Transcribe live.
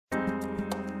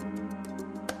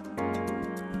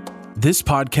This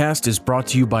podcast is brought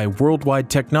to you by Worldwide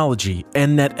Technology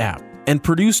and NetApp and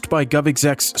produced by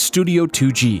GovExec's Studio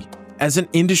 2G. As an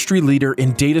industry leader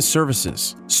in data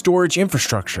services, storage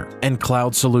infrastructure, and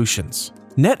cloud solutions,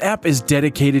 NetApp is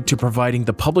dedicated to providing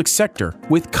the public sector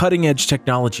with cutting-edge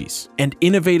technologies and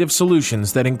innovative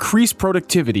solutions that increase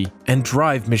productivity and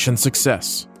drive mission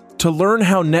success. To learn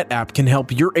how NetApp can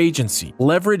help your agency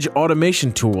leverage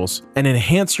automation tools and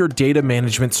enhance your data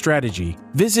management strategy,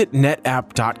 visit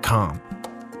netapp.com.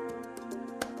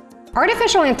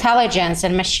 Artificial intelligence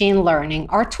and machine learning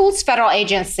are tools federal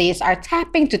agencies are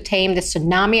tapping to tame the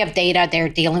tsunami of data they're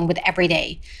dealing with every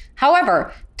day.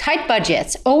 However, tight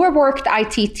budgets, overworked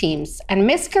IT teams, and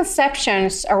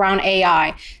misconceptions around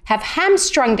AI have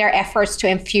hamstrung their efforts to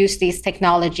infuse these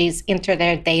technologies into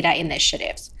their data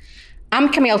initiatives. I'm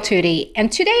Camille Tutti,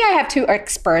 and today I have two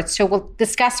experts who will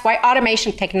discuss why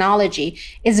automation technology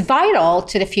is vital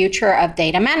to the future of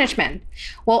data management.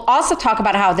 We'll also talk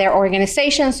about how their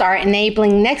organizations are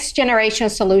enabling next-generation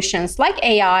solutions like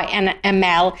AI and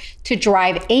ML to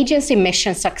drive agency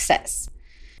mission success.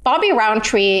 Bobby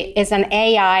Rountree is an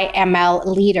AI ML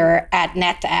leader at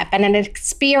NetApp and an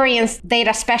experienced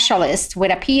data specialist with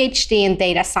a PhD in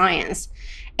data science.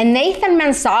 And Nathan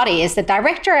Manzotti is the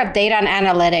Director of Data and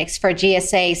Analytics for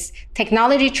GSA's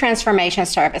Technology Transformation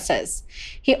Services.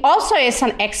 He also is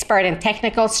an expert in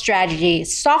technical strategy,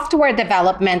 software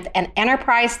development, and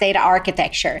enterprise data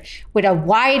architecture with a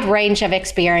wide range of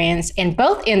experience in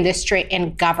both industry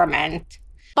and government.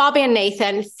 Bobby and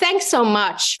Nathan, thanks so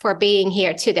much for being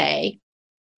here today.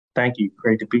 Thank you.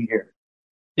 Great to be here.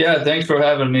 Yeah, thanks for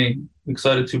having me.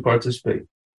 Excited to participate.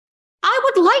 I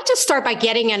would like to start by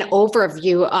getting an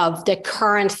overview of the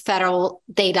current federal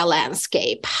data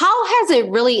landscape. How has it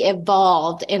really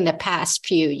evolved in the past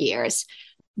few years?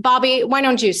 Bobby, why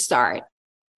don't you start?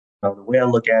 The way I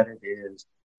look at it is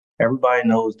everybody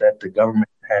knows that the government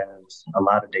has a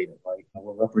lot of data, right?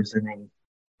 We're representing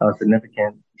a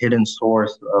significant hidden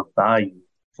source of value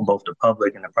for both the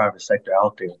public and the private sector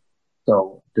out there.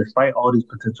 So despite all these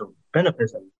potential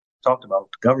benefits that we talked about,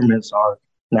 governments are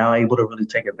now able to really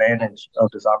take advantage of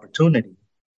this opportunity,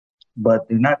 but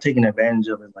they're not taking advantage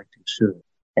of it like they should.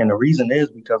 And the reason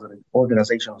is because of the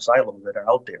organizational silos that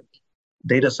are out there.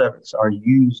 Data sets are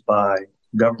used by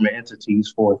government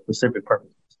entities for specific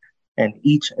purposes. And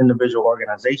each individual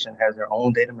organization has their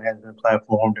own data management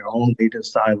platform, their own data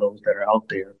silos that are out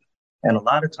there. And a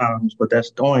lot of times what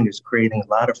that's doing is creating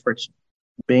a lot of friction.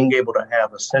 Being able to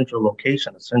have a central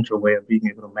location, a central way of being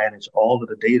able to manage all of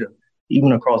the data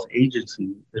even across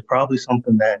agencies, is probably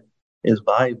something that is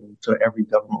valuable to every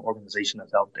government organization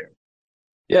that's out there.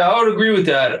 Yeah, I would agree with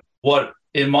that. What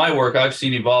in my work I've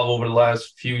seen evolve over the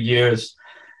last few years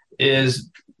is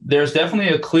there's definitely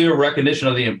a clear recognition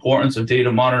of the importance of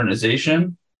data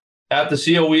modernization. At the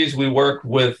COEs, we work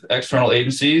with external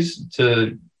agencies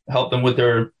to help them with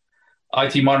their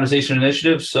IT modernization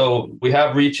initiatives. So we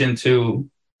have reach into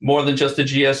more than just the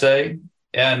GSA.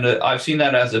 And I've seen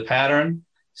that as a pattern.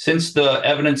 Since the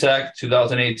Evidence Act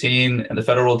 2018 and the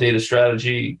federal data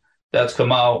strategy that's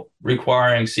come out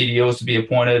requiring CDOs to be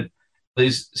appointed,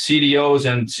 these CDOs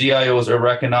and CIOs are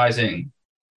recognizing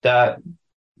that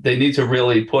they need to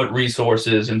really put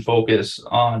resources and focus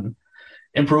on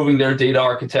improving their data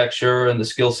architecture and the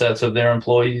skill sets of their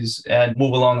employees and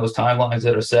move along those timelines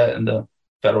that are set in the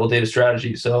federal data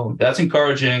strategy. So that's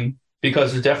encouraging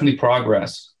because there's definitely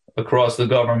progress across the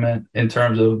government in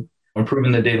terms of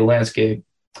improving the data landscape.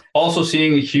 Also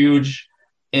seeing a huge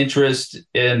interest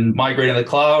in migrating to the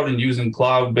cloud and using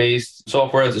cloud-based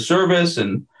software as a service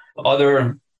and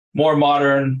other more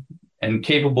modern and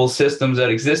capable systems that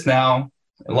exist now.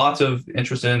 And lots of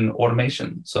interest in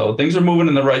automation. So things are moving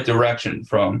in the right direction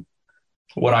from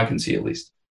what I can see, at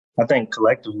least. I think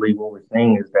collectively what we're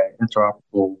seeing is that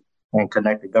interoperable and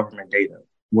connected government data,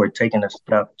 we're taking a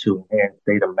step to enhance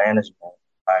data management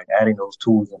by adding those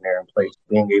tools in there in place,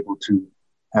 being able to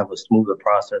have a smoother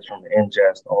process from the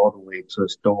ingest all the way to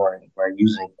storing by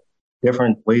using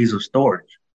different ways of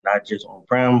storage, not just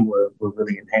on-prem, we're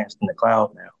really enhanced in the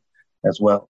cloud now as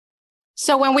well.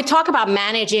 So when we talk about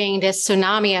managing this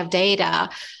tsunami of data,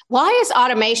 why is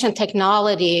automation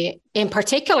technology in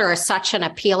particular such an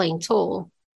appealing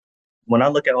tool? When I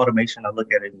look at automation, I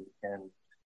look at it in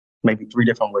maybe three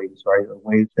different ways, right? A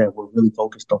way that we're really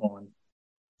focused on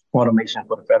automation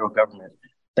for the federal government.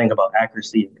 Think about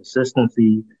accuracy and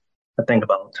consistency. I think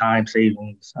about time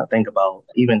savings. I think about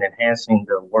even enhancing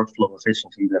the workflow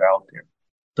efficiencies that are out there.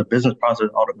 The business process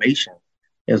automation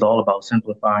is all about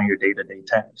simplifying your day-to-day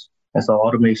tasks. And so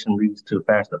automation leads to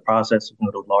faster processing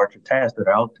of those larger tasks that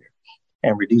are out there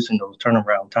and reducing those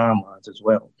turnaround timelines as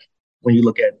well. When you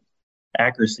look at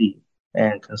accuracy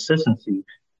And consistency,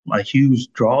 a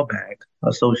huge drawback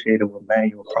associated with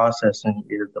manual processing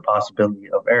is the possibility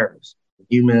of errors.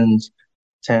 Humans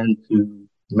tend to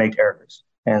make errors.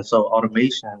 And so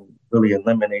automation really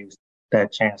eliminates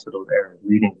that chance of those errors,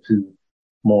 leading to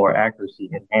more accuracy,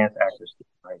 enhanced accuracy,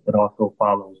 right? It also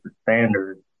follows the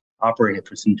standard operating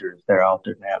procedures that are out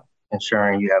there now,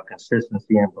 ensuring you have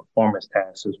consistency in performance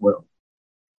tasks as well.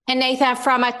 And Nathan,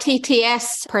 from a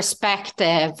TTS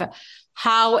perspective,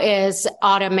 how is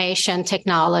automation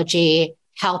technology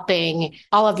helping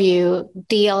all of you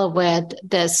deal with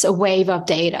this wave of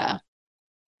data?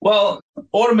 Well,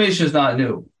 automation is not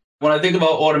new. When I think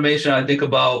about automation, I think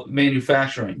about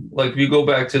manufacturing. Like if you go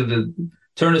back to the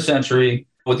turn of the century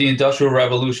with the Industrial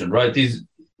Revolution, right? These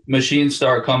machines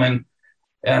start coming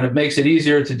and it makes it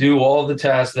easier to do all the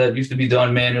tasks that used to be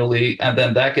done manually. And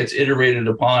then that gets iterated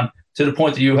upon to the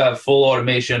point that you have full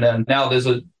automation. And now there's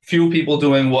a few people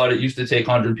doing what it used to take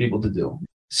 100 people to do.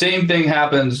 Same thing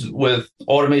happens with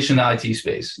automation in the IT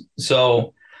space.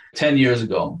 So 10 years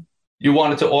ago, you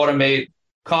wanted to automate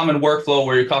common workflow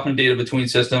where you're copying data between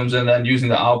systems and then using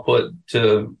the output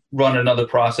to run another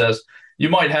process. You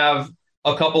might have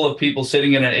a couple of people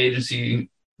sitting in an agency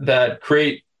that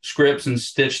create scripts and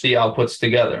stitch the outputs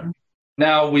together.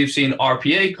 Now we've seen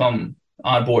RPA come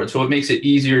on board, so it makes it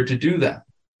easier to do that.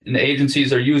 And the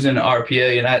agencies are using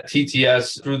RPA, and at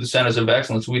TTS, through the Centers of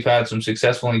Excellence, we've had some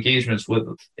successful engagements with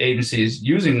agencies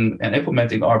using and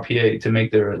implementing RPA to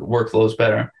make their workflows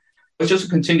better. It's just a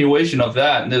continuation of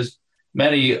that, and there's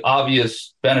many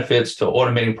obvious benefits to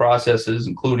automating processes,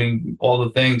 including all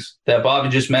the things that Bobby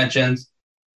just mentioned,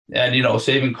 and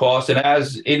saving costs. And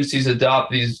as agencies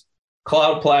adopt these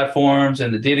cloud platforms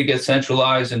and the data gets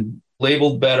centralized and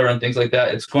labeled better and things like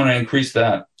that, it's going to increase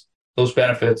those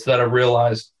benefits that are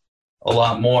realized a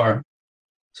lot more.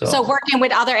 So working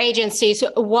with other agencies,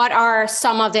 what are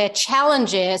some of the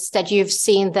challenges that you've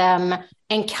seen them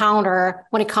encounter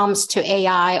when it comes to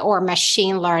AI or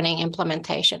machine learning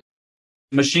implementation?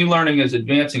 Machine learning is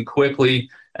advancing quickly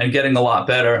and getting a lot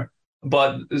better.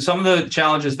 But some of the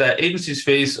challenges that agencies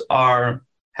face are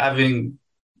having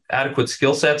adequate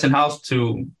skill sets in-house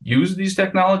to use these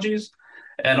technologies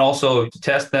and also to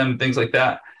test them, things like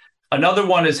that. Another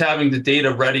one is having the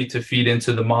data ready to feed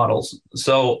into the models.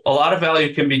 So a lot of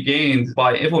value can be gained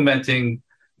by implementing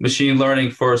machine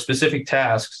learning for specific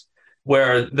tasks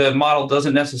where the model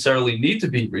doesn't necessarily need to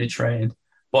be retrained.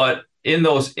 But in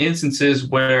those instances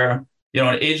where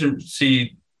an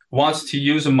agency wants to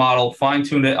use a model,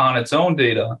 fine-tune it on its own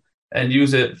data, and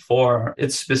use it for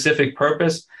its specific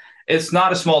purpose, it's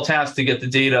not a small task to get the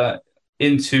data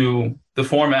into the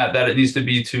format that it needs to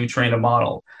be to train a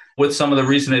model. With some of the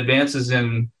recent advances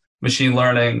in machine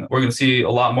learning, we're going to see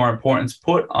a lot more importance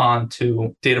put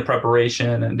onto data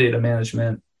preparation and data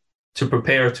management to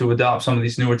prepare to adopt some of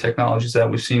these newer technologies that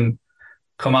we've seen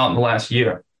come out in the last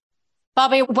year.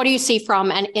 Bobby, what do you see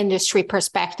from an industry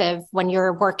perspective when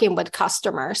you're working with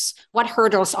customers? What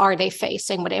hurdles are they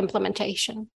facing with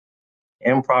implementation?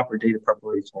 Improper data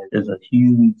preparation is a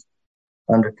huge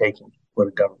undertaking for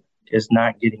the government. It's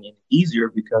not getting any easier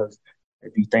because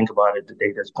if you think about it, the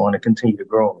data is going to continue to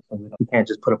grow. So we can't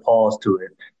just put a pause to it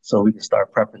so we can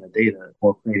start prepping the data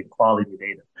or creating quality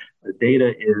data. The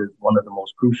data is one of the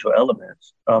most crucial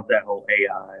elements of that whole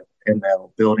AI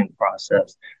ML building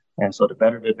process. And so the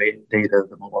better the data,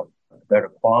 the better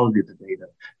quality of the data,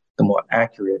 the more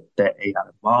accurate that AI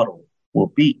model will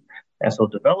be. And so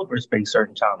developers face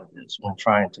certain challenges when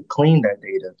trying to clean that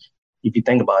data. If you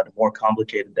think about it, the more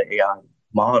complicated the AI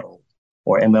model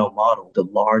or ML model, the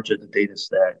larger the data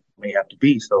set may have to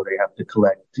be. So they have to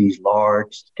collect these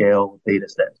large scale data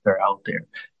sets that are out there.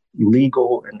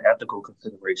 Legal and ethical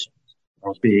considerations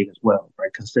are big as well,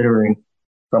 right? Considering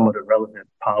some of the relevant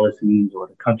policies or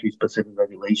the country-specific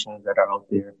regulations that are out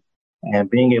there and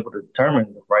being able to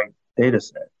determine the right data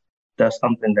set. That's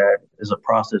something that is a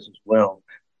process as well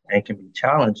and can be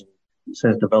challenging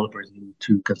since developers need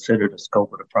to consider the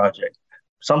scope of the project.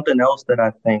 Something else that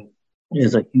I think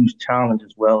is a huge challenge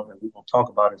as well that we don't talk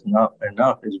about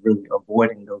enough is really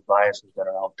avoiding those biases that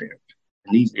are out there.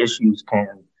 And these issues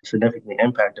can significantly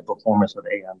impact the performance of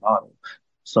the AI model.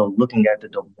 So looking at the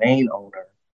domain owner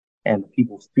and the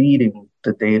people feeding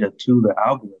the data to the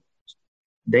algorithms,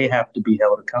 they have to be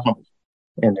held accountable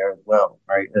in there as well,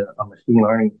 right? A machine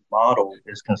learning model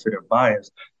is considered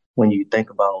biased when you think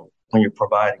about when you're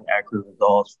providing accurate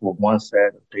results for one set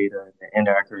of data and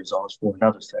inaccurate results for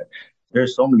another set.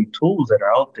 There's so many tools that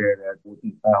are out there that will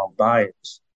be found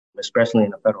biased, especially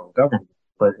in the federal government,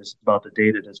 but it's about the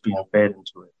data that's being fed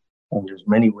into it. And there's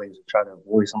many ways to try to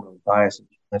avoid some of those biases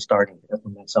and starting to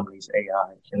implement some of these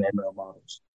AI and ML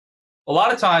models. A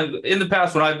lot of times in the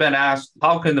past, when I've been asked,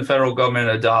 how can the federal government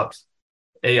adopt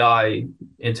AI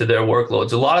into their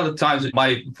workloads? A lot of the times,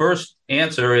 my first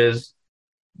answer is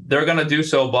they're going to do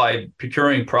so by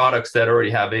procuring products that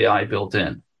already have AI built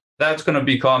in. That's going to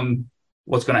become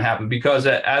what's going to happen because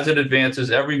as it advances,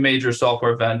 every major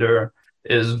software vendor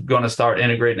is going to start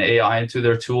integrating AI into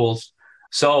their tools.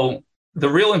 So the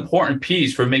real important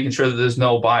piece for making sure that there's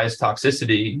no bias,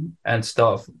 toxicity, and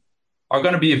stuff are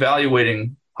going to be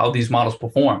evaluating how these models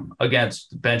perform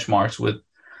against benchmarks with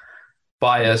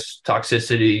bias,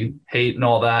 toxicity, hate, and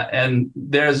all that. And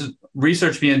there's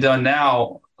research being done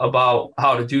now about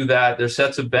how to do that. There's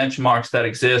sets of benchmarks that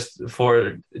exist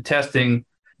for testing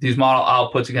these model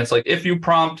outputs against, like, if you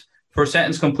prompt for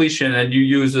sentence completion and you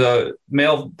use a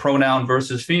male pronoun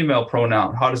versus female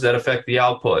pronoun, how does that affect the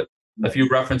output? If you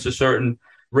reference a certain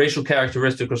racial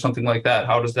characteristic or something like that,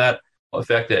 how does that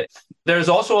affect it? There's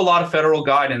also a lot of federal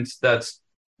guidance that's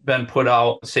been put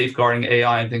out safeguarding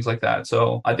AI and things like that.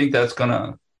 So I think that's going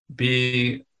to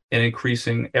be an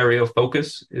increasing area of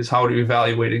focus, is how to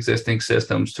evaluate existing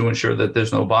systems to ensure that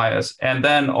there's no bias. And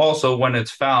then also, when it's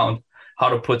found, how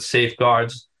to put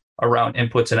safeguards around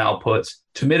inputs and outputs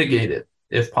to mitigate it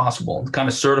if possible, and kind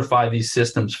of certify these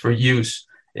systems for use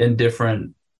in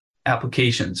different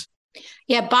applications.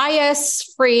 Yeah,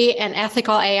 bias-free and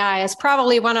ethical AI is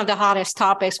probably one of the hottest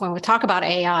topics when we talk about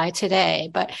AI today.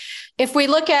 But if we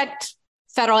look at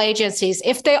federal agencies,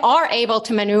 if they are able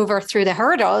to maneuver through the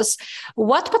hurdles,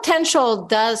 what potential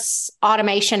does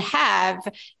automation have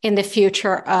in the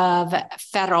future of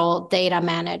federal data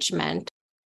management?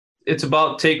 It's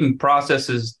about taking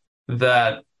processes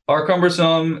that are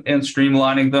cumbersome and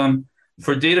streamlining them.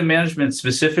 For data management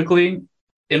specifically,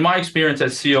 in my experience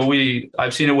at COE,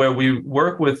 I've seen it where we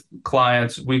work with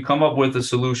clients, we come up with a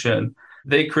solution,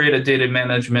 they create a data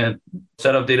management,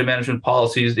 set up data management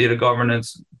policies, data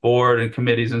governance board and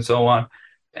committees and so on.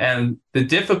 And the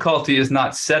difficulty is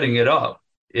not setting it up.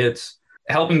 It's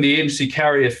helping the agency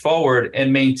carry it forward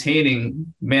and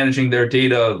managing their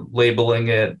data, labeling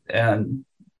it, and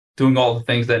doing all the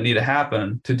things that need to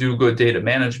happen to do good data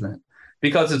management,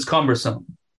 because it's cumbersome.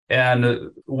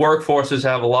 And workforces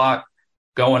have a lot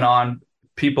going on.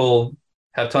 People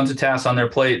have tons of tasks on their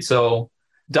plate. So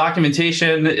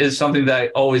documentation is something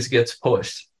that always gets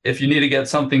pushed. If you need to get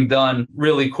something done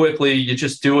really quickly, you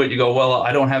just do it. You go, well,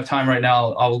 I don't have time right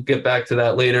now. I'll get back to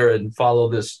that later and follow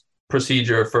this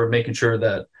procedure for making sure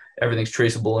that everything's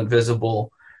traceable and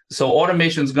visible. So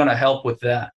automation is going to help with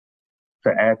that. To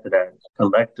add to that,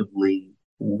 collectively,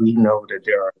 we know that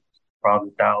there are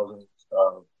probably thousands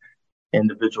of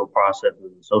individual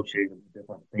processes associated with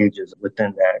different stages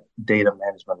within that data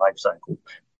management lifecycle.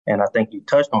 And I think you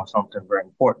touched on something very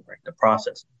important, right? The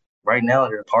process. Right now,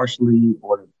 they're partially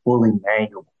or they're fully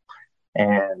manual.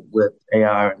 And with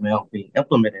AI and ML being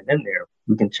implemented in there,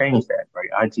 we can change that, right?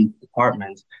 IT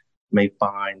departments may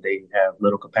find they have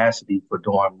little capacity for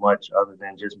doing much other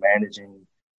than just managing,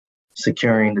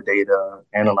 securing the data,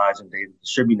 analyzing data,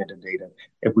 distributing the data,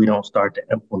 if we don't start to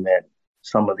implement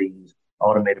some of these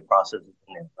automated processes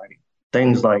in there, right?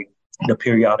 Things like the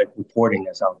periodic reporting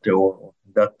that's out there, or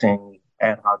conducting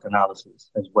ad hoc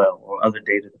analysis as well, or other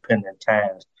data-dependent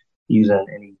tasks using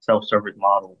any self-service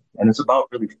model. And it's about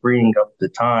really freeing up the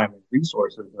time and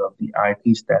resources of the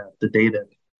IT staff, the data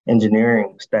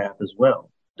engineering staff as well.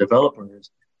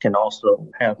 Developers can also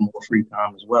have more free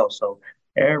time as well. So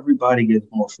everybody gets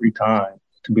more free time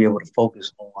to be able to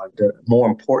focus on the more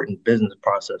important business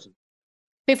processes.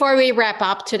 Before we wrap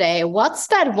up today, what's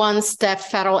that one step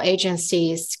federal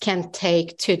agencies can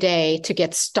take today to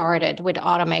get started with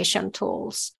automation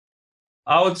tools?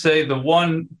 I would say the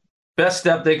one best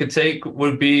step they could take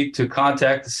would be to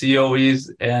contact the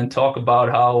COEs and talk about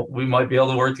how we might be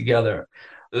able to work together.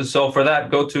 So for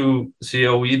that, go to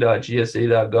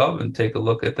coe.gsa.gov and take a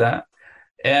look at that.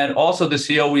 And also the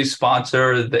COEs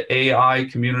sponsor the AI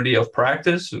Community of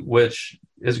Practice, which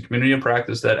is a community of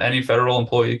practice that any federal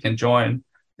employee can join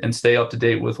and stay up to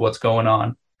date with what's going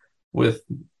on with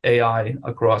AI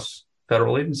across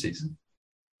federal agencies.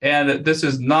 And this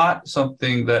is not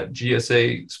something that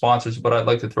GSA sponsors, but I'd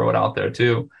like to throw it out there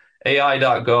too.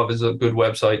 AI.gov is a good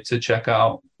website to check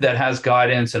out that has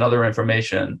guidance and other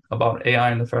information about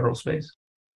AI in the federal space.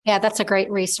 Yeah, that's a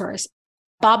great resource.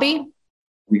 Bobby?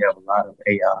 We have a lot of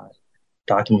AI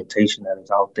documentation that is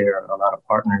out there, a lot of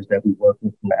partners that we work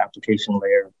with from the application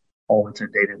layer over to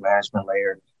data management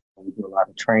layer. We do a lot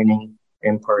of training,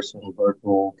 in-person,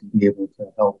 virtual, to be able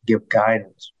to help give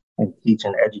guidance and teach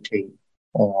and educate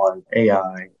on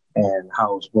AI and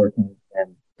how it's working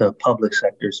in the public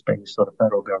sector space, so the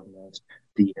federal government,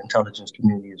 the intelligence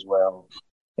community as well.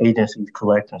 Agencies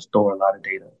collect and store a lot of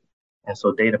data. And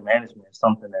so data management is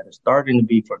something that is starting to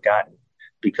be forgotten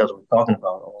because we're talking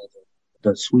about all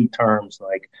the sweet terms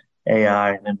like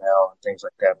AI and ML and things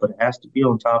like that, but it has to be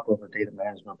on top of a data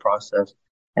management process.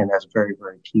 And that's very,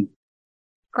 very key.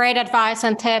 Great advice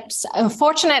and tips.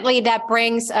 Unfortunately, that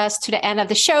brings us to the end of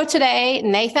the show today.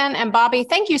 Nathan and Bobby,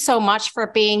 thank you so much for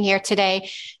being here today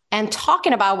and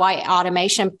talking about why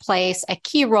automation plays a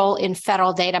key role in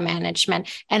federal data management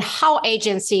and how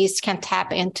agencies can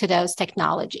tap into those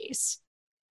technologies.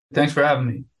 Thanks for having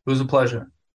me. It was a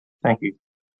pleasure. Thank you.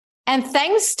 And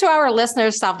thanks to our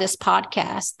listeners of this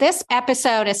podcast. This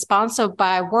episode is sponsored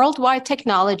by Worldwide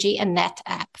Technology and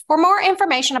NetApp. For more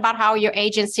information about how your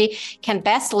agency can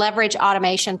best leverage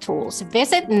automation tools,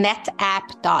 visit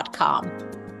netapp.com.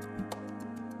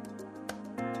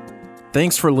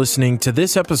 Thanks for listening to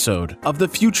this episode of the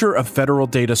Future of Federal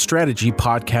Data Strategy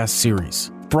podcast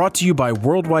series, brought to you by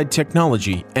Worldwide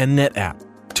Technology and NetApp.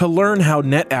 To learn how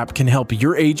NetApp can help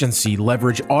your agency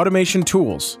leverage automation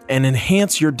tools and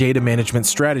enhance your data management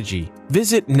strategy,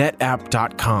 visit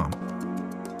netapp.com.